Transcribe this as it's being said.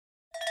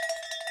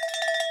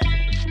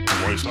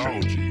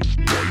Wiseology.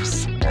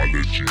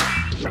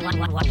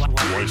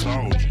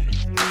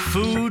 Wiseology.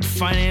 Food,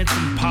 finance,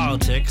 and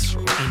politics,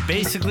 and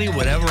basically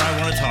whatever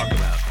I want to talk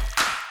about.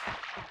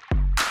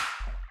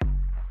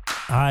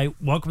 Hi,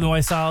 welcome to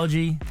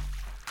Wiseology.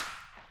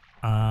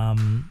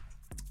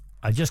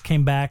 I just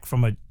came back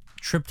from a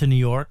trip to New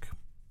York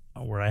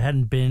where I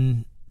hadn't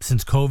been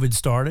since COVID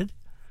started,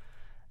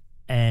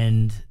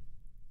 and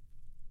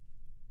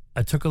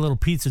I took a little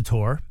pizza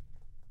tour.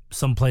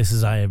 Some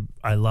places I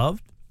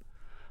loved,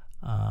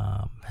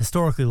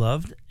 historically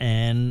loved,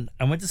 and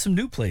I went to some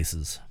new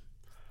places.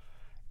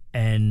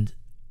 And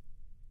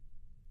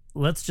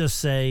let's just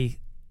say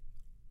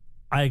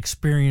I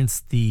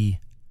experienced the,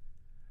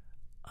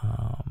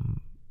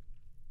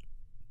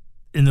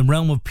 in the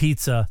realm of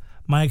pizza,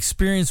 my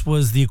experience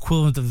was the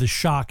equivalent of the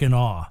shock and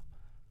awe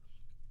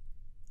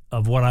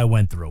of what I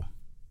went through.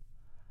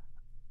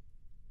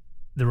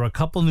 There were a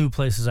couple new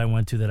places I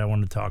went to that I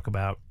want to talk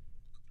about.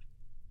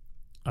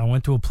 I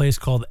went to a place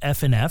called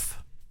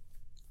F&F,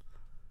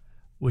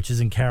 which is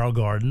in Carroll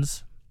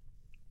Gardens.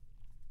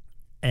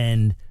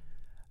 And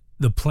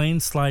the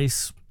plain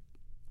slice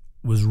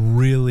was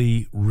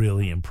really,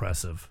 really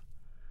impressive.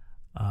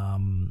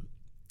 My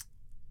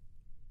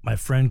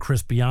friend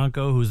Chris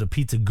Bianco, who's a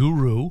pizza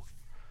guru,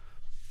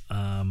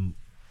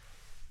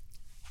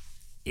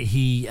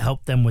 he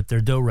helped them with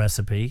their dough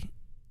recipe.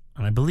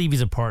 And I believe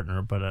he's a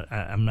partner, but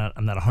I'm not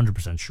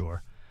 100%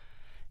 sure.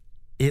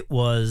 It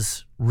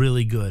was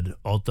really good,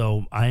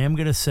 although I am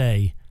going to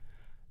say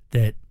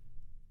that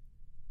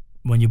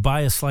when you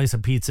buy a slice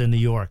of pizza in New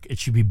York, it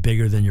should be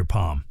bigger than your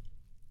palm.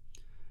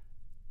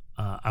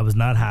 I was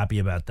not happy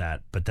about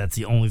that, but that's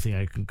the only thing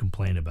I can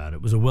complain about.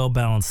 It was a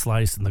well-balanced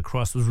slice, and the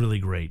crust was really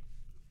great.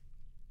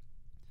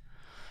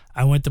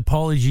 I went to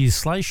Paulie G's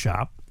Slice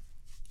Shop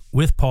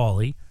with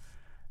Paulie,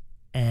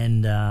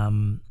 and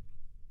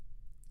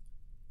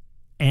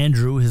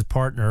Andrew, his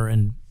partner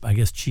and I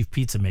guess chief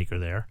pizza maker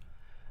there,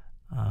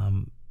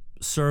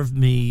 served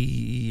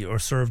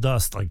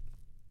us like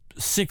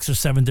 6 or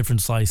 7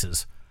 different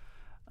slices.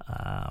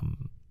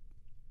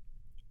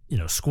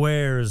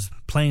 Squares,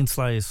 plain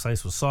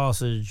slice with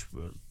sausage.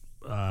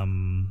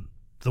 The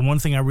one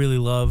thing I really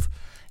love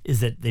is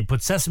that they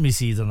put sesame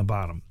seeds on the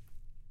bottom.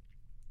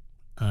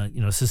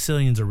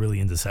 Sicilians are really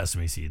into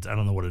sesame seeds. I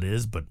don't know what it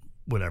is, but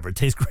whatever. It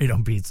tastes great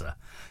on pizza.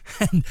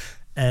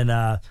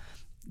 and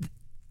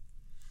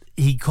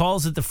he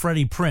calls it the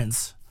Freddie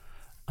Prince,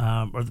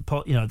 or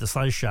the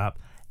slice shop.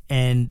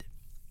 And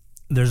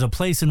there's a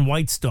place in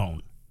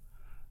Whitestone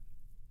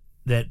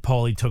that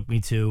Paulie took me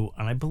to,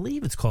 and I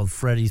believe it's called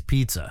Freddy's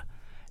Pizza.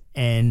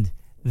 And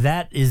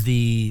that is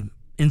the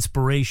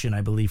inspiration,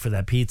 I believe, for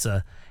that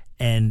pizza.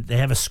 And they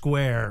have a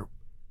square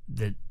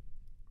that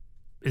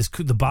is,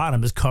 the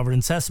bottom is covered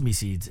in sesame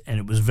seeds, and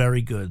it was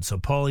very good. So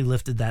Paulie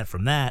lifted that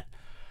from that,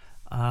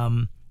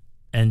 and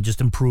just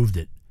improved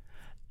it.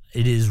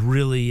 It is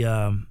really,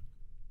 I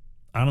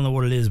don't know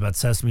what it is about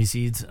sesame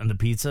seeds on the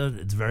pizza.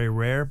 It's very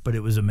rare, but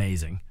it was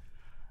amazing.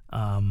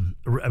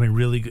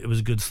 Really, it was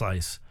a good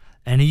slice.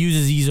 And he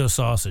uses Ezo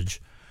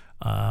sausage.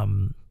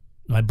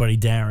 My buddy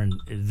Darren,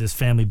 this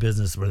family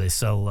business where they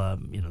sell,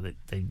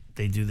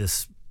 they do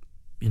this,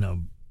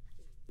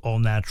 all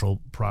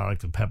natural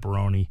product of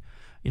pepperoni.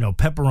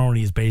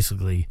 Pepperoni is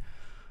basically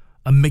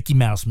a Mickey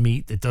Mouse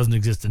meat that doesn't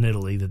exist in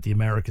Italy that the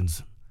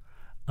Americans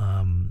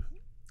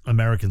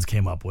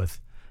came up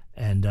with.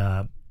 And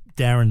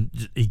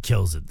Darren, he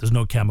kills it. There's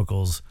no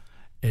chemicals.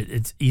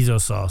 It's Ezo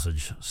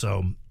sausage.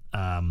 So,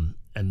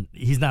 and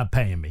he's not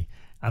paying me.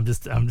 I'm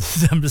just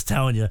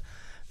telling you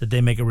that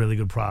they make a really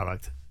good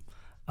product.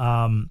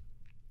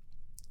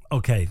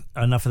 Okay,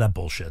 enough of that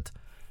bullshit.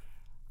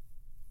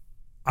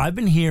 I've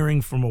been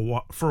hearing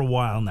for a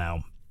while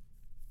now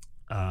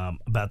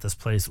about this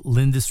place,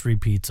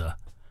 Lindustry Pizza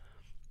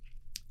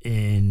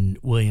in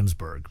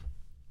Williamsburg.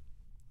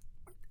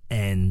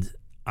 And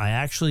I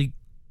actually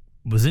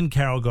was in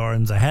Carroll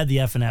Gardens. I had the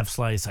F&F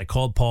slice. I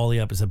called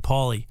Paulie up. I said,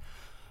 Paulie,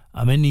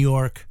 I'm in New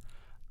York.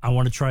 I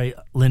want to try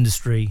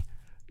Lindustry.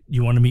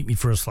 You want to meet me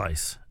for a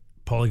slice?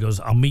 Paulie goes,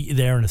 I'll meet you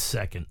there in a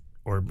second.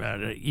 Or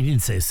he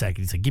didn't say a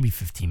second. He said, give me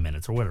 15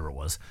 minutes or whatever it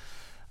was.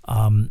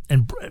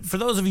 And for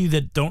those of you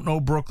that don't know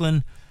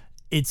Brooklyn,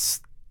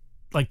 it's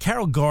like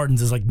Carroll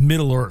Gardens is like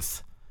Middle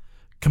Earth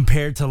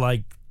compared to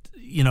like,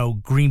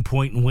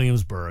 Greenpoint and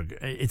Williamsburg.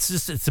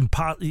 It's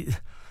impossible.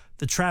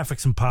 The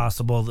traffic's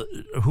impossible.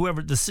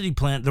 The city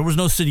plan, there was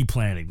no city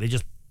planning. They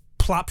just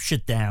plopped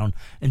shit down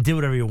and did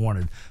whatever you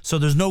wanted. So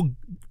there's no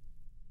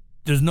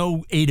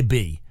A to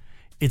B.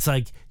 It's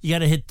like you got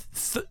to hit,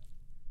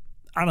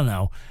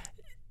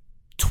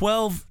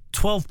 12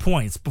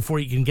 points before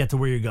you can get to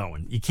where you're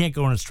going. You can't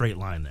go in a straight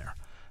line there.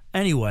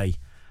 Anyway,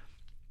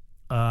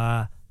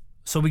 so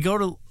we go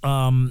to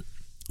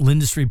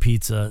Lindustry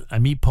Pizza. I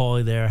meet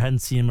Paulie there. I hadn't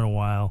seen him in a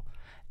while.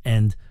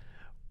 And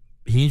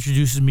he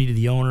introduces me to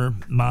the owner,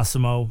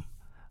 Massimo.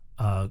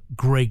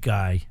 Great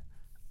guy.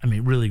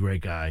 Really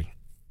great guy.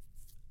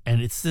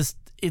 And it's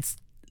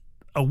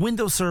a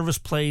window service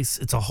place.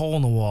 It's a hole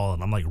in the wall.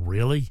 And I'm like,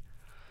 really?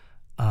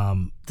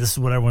 This is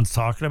what everyone's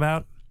talking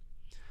about?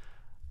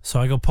 So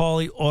I go,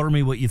 Paulie, order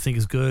me what you think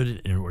is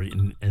good.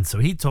 And so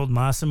he told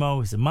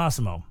Massimo, he said,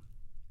 Massimo,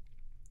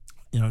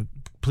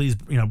 please,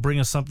 bring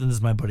us something. This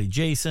is my buddy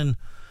Jason.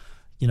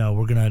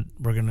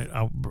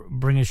 I'll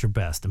bring us your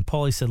best. And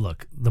Paulie said,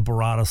 look, the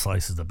burrata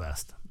slice is the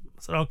best.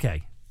 I said,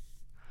 okay.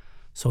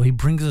 So he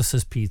brings us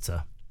his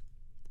pizza.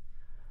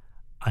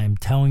 I am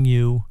telling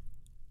you,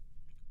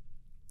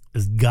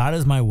 as God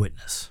is my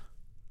witness,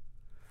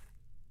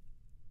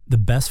 the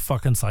best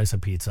fucking slice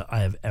of pizza I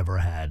have ever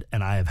had,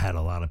 and I have had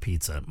a lot of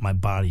pizza. My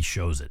body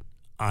shows it.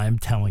 I'm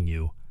telling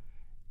you,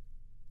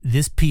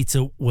 this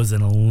pizza was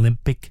an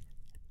Olympic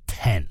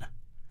 10.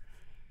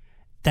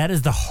 That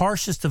is the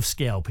harshest of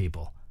scale,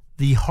 people.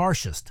 The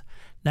harshest.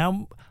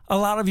 Now, a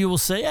lot of you will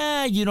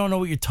say, you don't know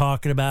what you're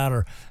talking about,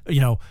 or,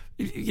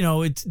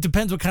 it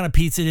depends what kind of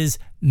pizza it is.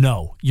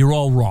 No, you're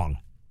all wrong.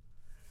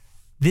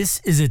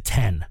 This is a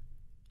 10.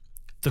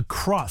 The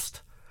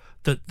crust,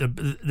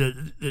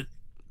 the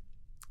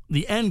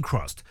end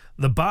crust,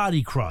 the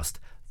body crust,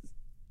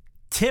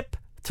 tip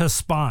to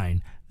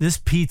spine, this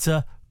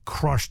pizza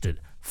crushed it.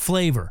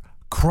 Flavor,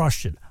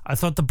 crushed it. I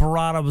thought the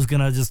burrata was going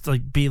to just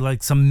be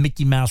like some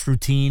Mickey Mouse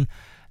routine.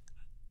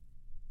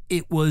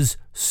 It was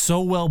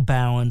so well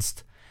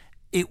balanced.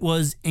 It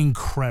was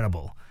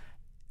incredible.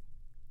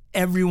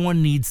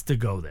 Everyone needs to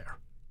go there.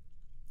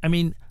 I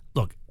mean,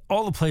 look,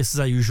 all the places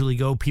I usually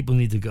go, people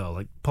need to go.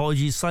 Like Paulie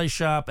G's Slice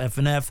Shop,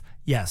 F&F,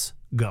 yes,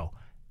 go.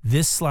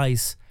 This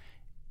slice,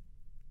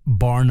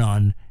 bar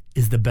none,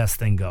 is the best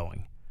thing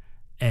going.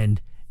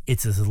 And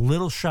it's this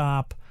little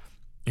shop.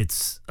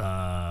 It's,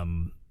 I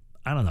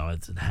don't know,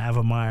 it's in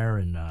Havemeyer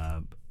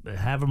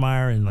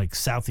and like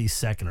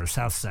Southeast 2nd or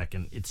South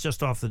 2nd. It's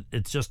just off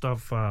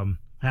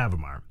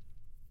Havemeyer.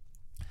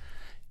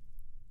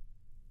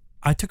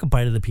 I took a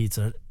bite of the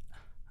pizza.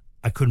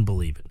 I couldn't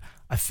believe it.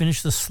 I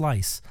finished the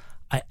slice.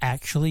 I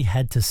actually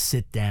had to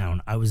sit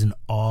down. I was in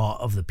awe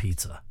of the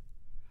pizza.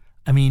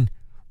 I mean,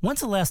 when's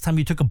the last time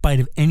you took a bite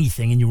of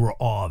anything and you were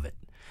awe of it?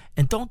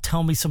 And don't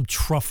tell me some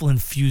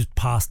truffle-infused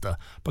pasta,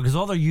 because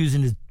all they're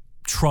using is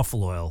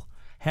truffle oil.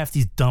 Half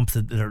these dumps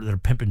that are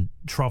pimping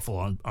truffle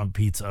on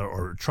pizza,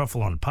 or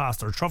truffle on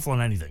pasta, or truffle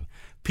on anything.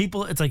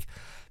 People, it's like,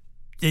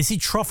 they see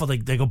truffle, they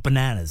go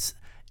bananas.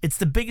 It's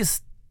the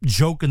biggest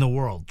joke in the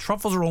world.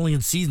 Truffles are only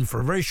in season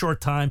for a very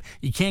short time.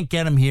 You can't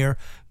get them here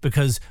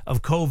because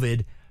of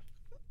COVID.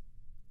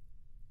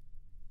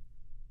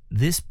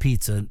 This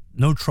pizza,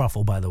 no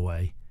truffle, by the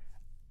way,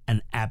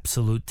 an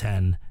absolute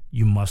 10.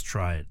 You must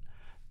try it.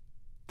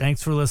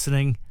 Thanks for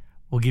listening.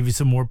 We'll give you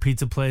some more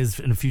pizza plays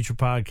in a future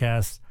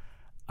podcast.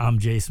 I'm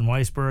Jason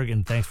Weisberg,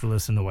 and thanks for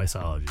listening to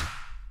Weissology.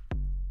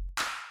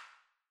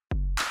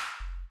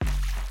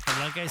 And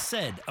like I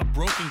said, a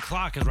broken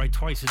clock is right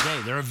twice a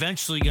day. They're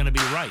eventually going to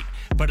be right.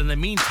 But in the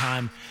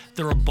meantime,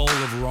 they're a bowl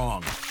of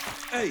wrong.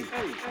 Hey.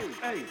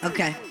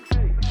 Okay.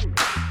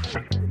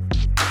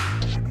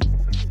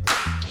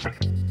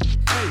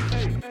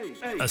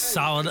 A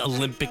solid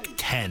Olympic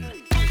 10.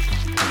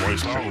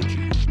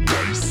 Weissology.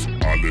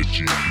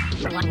 Weissology.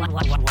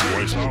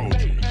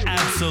 Weissology.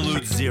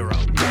 Absolute 0.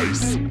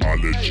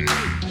 Weissology.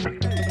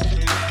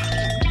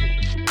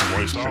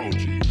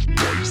 Weissology.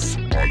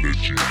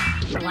 Weissology.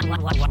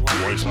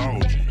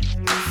 Weissology.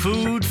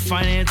 Food,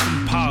 finance,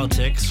 and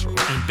politics,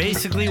 and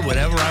basically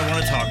whatever I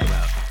want to talk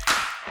about.